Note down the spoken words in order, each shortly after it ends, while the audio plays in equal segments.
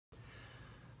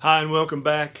Hi and welcome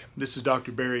back. This is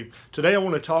Dr. Berry. Today I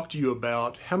want to talk to you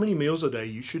about how many meals a day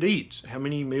you should eat. How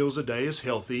many meals a day is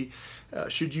healthy?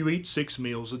 Should you eat 6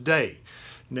 meals a day?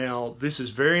 Now this is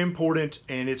very important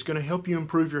and it's going to help you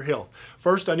improve your health.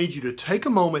 First, I need you to take a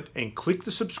moment and click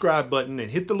the subscribe button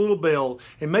and hit the little bell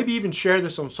and maybe even share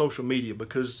this on social media,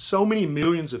 because so many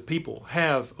millions of people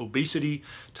have obesity,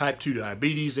 type 2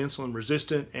 diabetes, insulin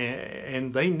resistant,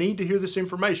 and they need to hear this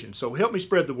information. So help me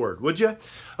spread the word, would you?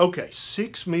 Okay,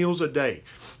 6 meals a day.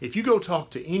 If you go talk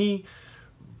to any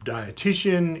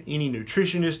dietitian, any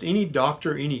nutritionist, any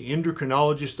doctor, any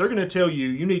endocrinologist, they're going to tell you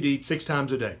you need to eat 6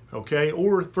 times a day, okay?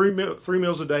 Or three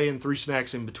meals a day and 3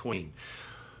 snacks in between.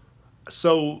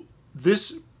 So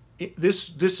this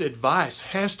advice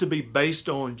has to be based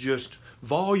on just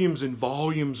volumes and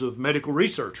volumes of medical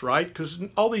research, right? Because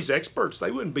all these experts, they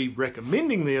wouldn't be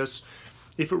recommending this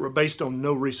if it were based on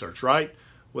no research, right?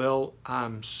 Well,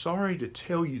 I'm sorry to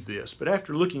tell you this, but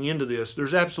after looking into this,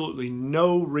 there's absolutely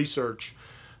no research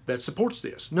that supports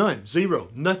this. None. Zero.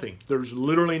 Nothing. There's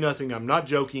literally nothing. I'm not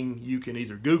joking. You can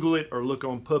either Google it or look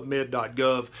on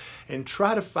PubMed.gov and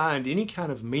try to find any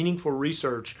kind of meaningful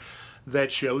research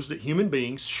that shows that human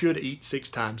beings should eat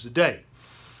 6 times a day.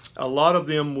 A lot of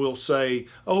them will say,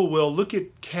 oh, well, look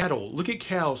at cattle. Look at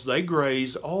cows. They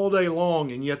graze all day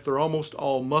long and yet they're almost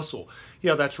all muscle.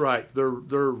 Yeah, that's right. They're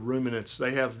ruminants.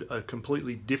 They have a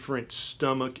completely different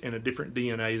stomach and a different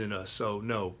DNA than us. So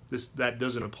no, that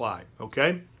doesn't apply,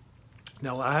 okay?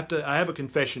 Now, I have a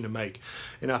confession to make,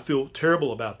 and I feel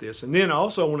terrible about this. And then I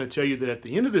also want to tell you that at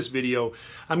the end of this video,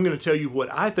 I'm going to tell you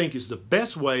what I think is the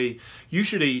best way you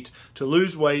should eat to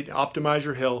lose weight, optimize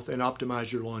your health, and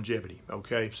optimize your longevity,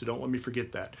 okay? So don't let me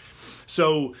forget that.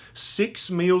 So 6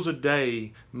 meals a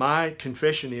day, my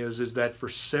confession is that for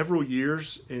several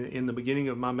years in the beginning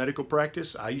of my medical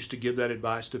practice, I used to give that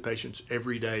advice to patients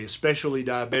every day, especially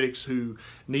diabetics who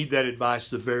need that advice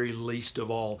the very least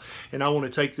of all. And I want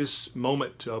to take this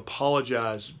moment to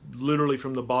apologize literally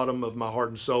from the bottom of my heart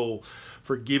and soul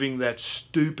for giving that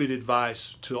stupid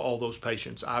advice to all those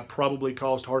patients. I probably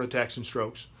caused heart attacks and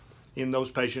strokes in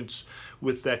those patients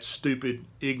with that stupid,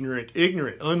 ignorant,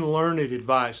 unlearned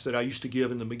advice that I used to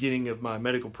give in the beginning of my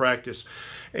medical practice.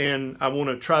 And I want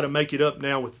to try to make it up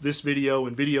now with this video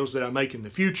and videos that I make in the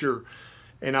future.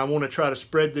 And I want to try to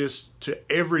spread this to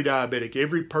every diabetic,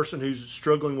 every person who's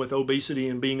struggling with obesity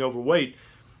and being overweight.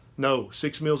 No,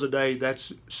 6 meals a day,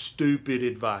 that's stupid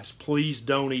advice. Please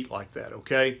don't eat like that,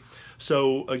 okay?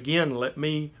 So again, let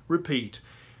me repeat.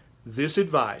 This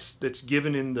advice that's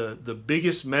given in the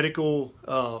biggest medical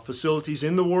facilities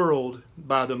in the world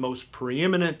by the most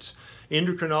preeminent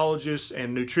endocrinologists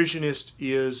and nutritionists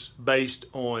is based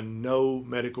on no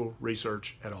medical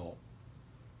research at all.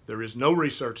 There is no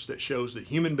research that shows that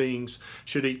human beings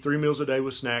should eat 3 meals a day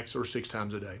with snacks or 6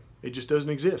 times a day. It just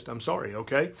doesn't exist. I'm sorry,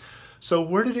 okay? So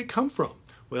where did it come from?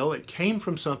 Well, it came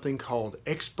from something called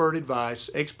expert advice,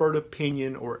 expert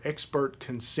opinion, or expert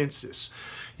consensus.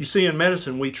 You see, in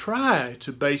medicine, we try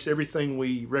to base everything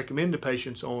we recommend to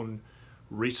patients on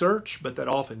research, but that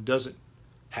often doesn't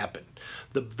happen.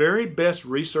 The very best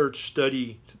research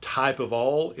study type of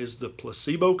all is the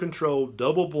placebo-controlled,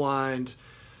 double-blind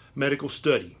medical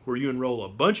study, where you enroll a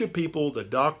bunch of people, the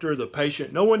doctor, the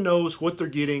patient, no one knows what they're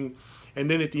getting. And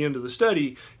then at the end of the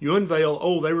study, you unveil,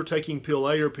 oh, they were taking pill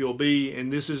A or pill B,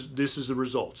 and this is the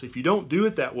results. If you don't do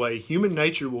it that way, human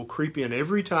nature will creep in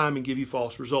every time and give you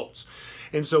false results.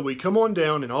 And so we come on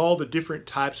down in all the different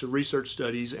types of research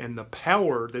studies and the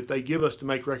power that they give us to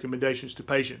make recommendations to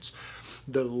patients.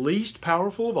 The least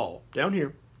powerful of all, down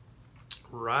here,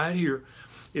 right here,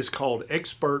 is called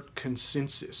expert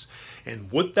consensus.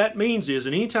 And what that means is,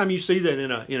 and anytime you see that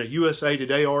in a USA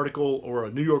Today article or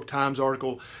a New York Times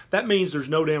article, that means there's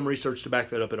no damn research to back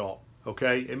that up at all,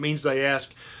 okay? It means they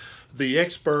ask the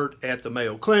expert at the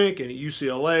Mayo Clinic and at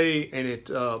UCLA and at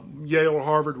Yale or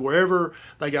Harvard, wherever,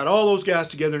 they got all those guys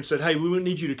together and said, hey, we would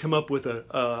need you to come up with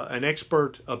an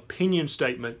expert opinion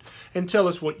statement and tell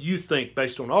us what you think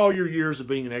based on all your years of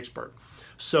being an expert.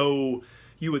 So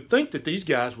you would think that these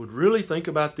guys would really think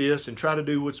about this and try to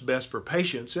do what's best for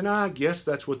patients, and I guess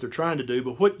that's what they're trying to do.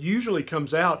 But what usually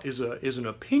comes out is an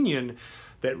opinion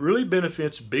that really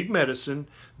benefits big medicine,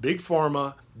 big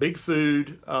pharma, big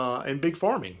food, and big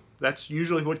farming. That's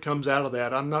usually what comes out of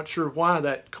that. I'm not sure why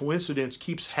that coincidence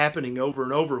keeps happening over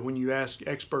and over when you ask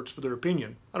experts for their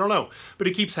opinion. I don't know, but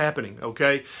it keeps happening,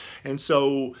 okay? And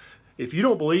so if you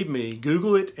don't believe me,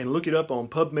 Google it and look it up on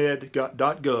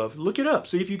PubMed.gov. Look it up.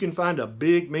 See if you can find a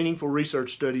big, meaningful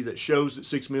research study that shows that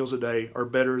 6 meals a day are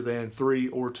better than 3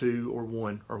 or 2 or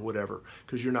 1 or whatever,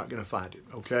 because you're not going to find it,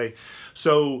 okay?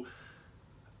 So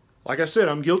Like I said,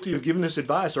 I'm guilty of giving this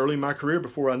advice early in my career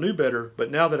before I knew better,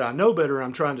 but now that I know better,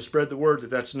 I'm trying to spread the word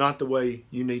that that's not the way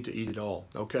you need to eat at all,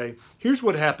 okay? Here's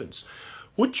what happens.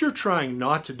 What you're trying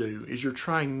not to do is you're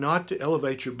trying not to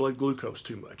elevate your blood glucose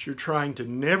too much. You're trying to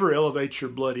never elevate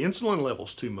your blood insulin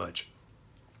levels too much,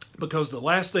 because the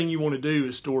last thing you want to do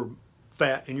is store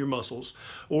fat in your muscles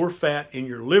or fat in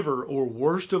your liver, or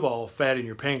worst of all, fat in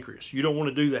your pancreas. You don't want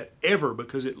to do that ever,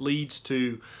 because it leads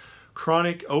to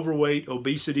chronic overweight,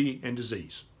 obesity, and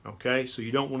disease. Okay, so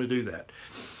you don't want to do that.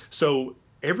 So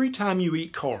every time you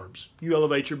eat carbs, you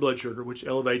elevate your blood sugar, which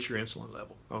elevates your insulin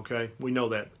level. Okay, we know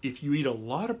that. If you eat a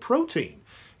lot of protein,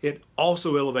 it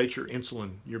also elevates your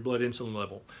insulin, your blood insulin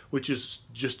level, which is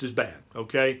just as bad.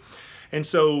 Okay, and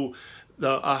so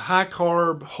a high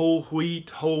carb, whole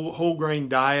wheat, whole grain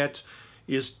diet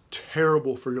is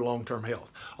terrible for your long-term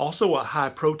health. Also, a high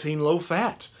protein, low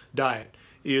fat diet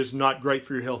is not great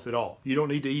for your health at all. You don't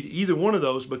need to eat either one of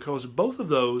those, because both of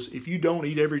those, if you don't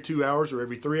eat every 2 hours or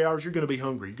every 3 hours, you're going to be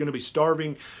hungry. You're going to be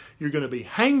starving. You're going to be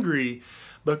hangry,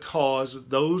 because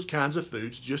those kinds of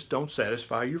foods just don't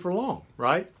satisfy you for long,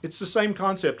 right? It's the same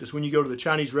concept as when you go to the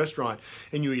Chinese restaurant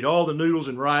and you eat all the noodles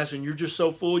and rice and you're just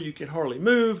so full you can hardly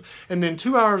move, and then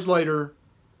 2 hours later,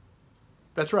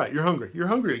 that's right, you're hungry. You're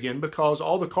hungry again, because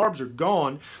all the carbs are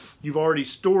gone. You've already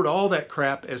stored all that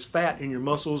crap as fat in your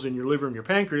muscles and your liver and your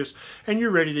pancreas, and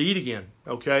you're ready to eat again,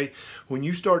 okay? When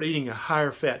you start eating a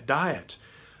higher fat diet,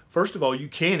 first of all, you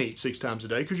can eat 6 times a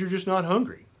day because you're just not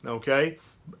hungry, okay?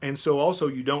 And so also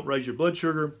you don't raise your blood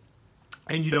sugar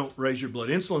and you don't raise your blood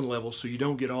insulin levels, so you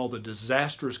don't get all the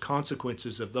disastrous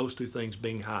consequences of those two things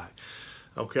being high.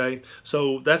 Okay,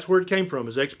 so that's where it came from,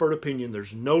 is expert opinion.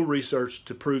 There's no research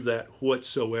to prove that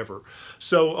whatsoever.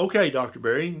 So, okay, Dr.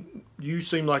 Berry, you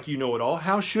seem like you know it all.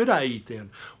 How should I eat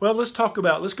then? Well, let's go back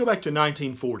to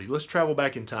 1940. Let's travel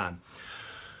back in time.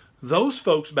 Those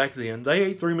folks back then, they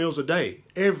ate 3 meals a day,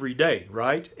 every day,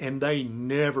 right? And they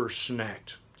never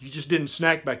snacked. You just didn't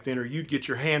snack back then, or you'd get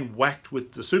your hand whacked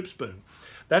with the soup spoon.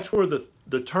 That's where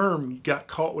the term "got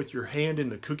caught with your hand in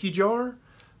the cookie jar,"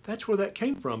 that's where that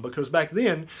came from, because back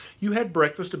then you had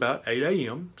breakfast about 8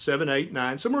 a.m., 7, 8,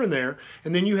 9, somewhere in there,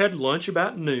 and then you had lunch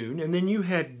about noon, and then you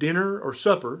had dinner or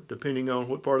supper, depending on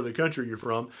what part of the country you're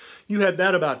from. You had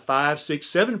that about 5, 6,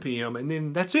 7 p.m., and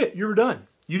then that's it. You were done.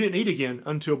 You didn't eat again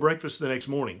until breakfast the next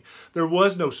morning. There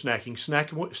was no snacking.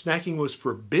 Snacking was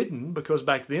forbidden, because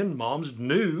back then moms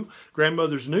knew,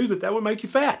 grandmothers knew that would make you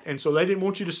fat, and so they didn't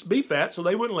want you to be fat, so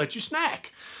they wouldn't let you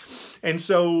snack. And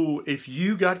so if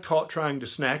you got caught trying to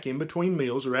snack in between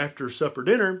meals or after supper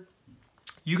dinner,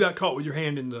 you got caught with your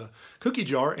hand in the cookie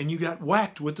jar and you got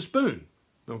whacked with the spoon.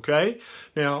 Okay?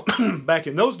 Now, back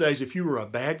in those days, if you were a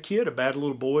bad kid, a bad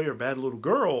little boy or a bad little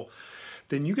girl,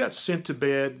 then you got sent to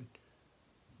bed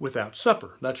without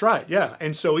supper. That's right, yeah.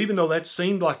 And so even though that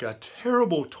seemed like a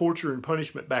terrible torture and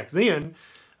punishment back then,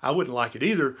 I wouldn't like it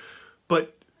either,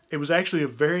 but it was actually a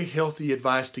very healthy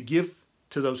advice to give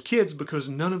to those kids, because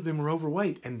none of them were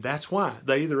overweight, and that's why.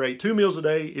 They either ate 2 meals a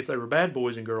day if they were bad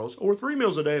boys and girls, or 3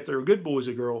 meals a day if they were good boys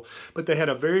and girls, but they had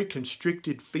a very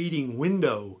constricted feeding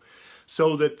window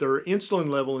so that their insulin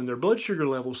level and their blood sugar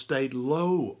level stayed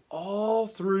low all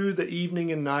through the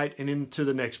evening and night and into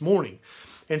the next morning.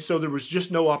 And so there was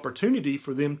just no opportunity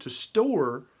for them to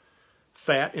store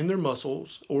fat in their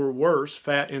muscles, or worse,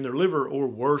 fat in their liver, or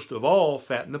worst of all,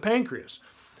 fat in the pancreas.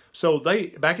 So they,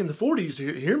 back in the 40s,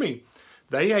 hear me,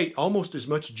 they ate almost as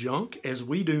much junk as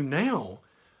we do now,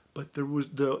 but there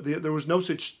was no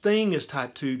such thing as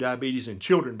type 2 diabetes in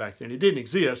children back then. It didn't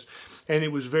exist, and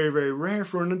it was very, very rare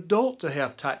for an adult to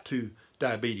have type 2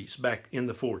 diabetes back in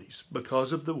the 40s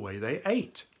because of the way they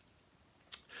ate.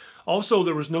 Also,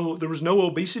 there was no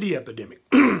obesity epidemic.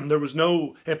 There was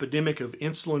no epidemic of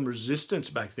insulin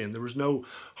resistance back then. There was no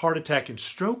heart attack and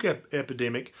stroke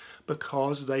epidemic,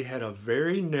 because they had a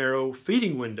very narrow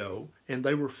feeding window and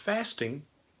they were fasting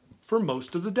for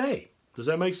most of the day. Does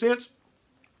that make sense?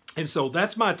 And so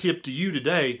that's my tip to you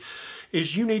today,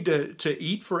 is you need to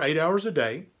eat for 8 hours a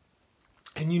day,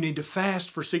 and you need to fast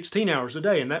for 16 hours a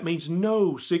day, and that means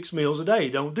no 6 meals a day.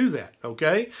 Don't do that,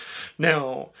 okay?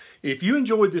 Now, if you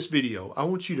enjoyed this video, I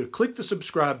want you to click the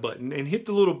subscribe button and hit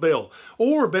the little bell,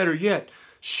 or better yet,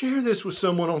 share this with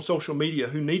someone on social media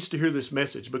who needs to hear this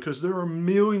message, because there are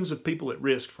millions of people at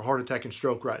risk for heart attack and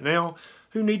stroke right now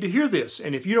who need to hear this,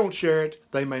 and if you don't share it,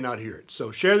 they may not hear it.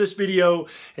 So share this video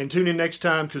and tune in next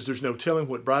time, because there's no telling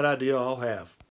what bright idea I'll have.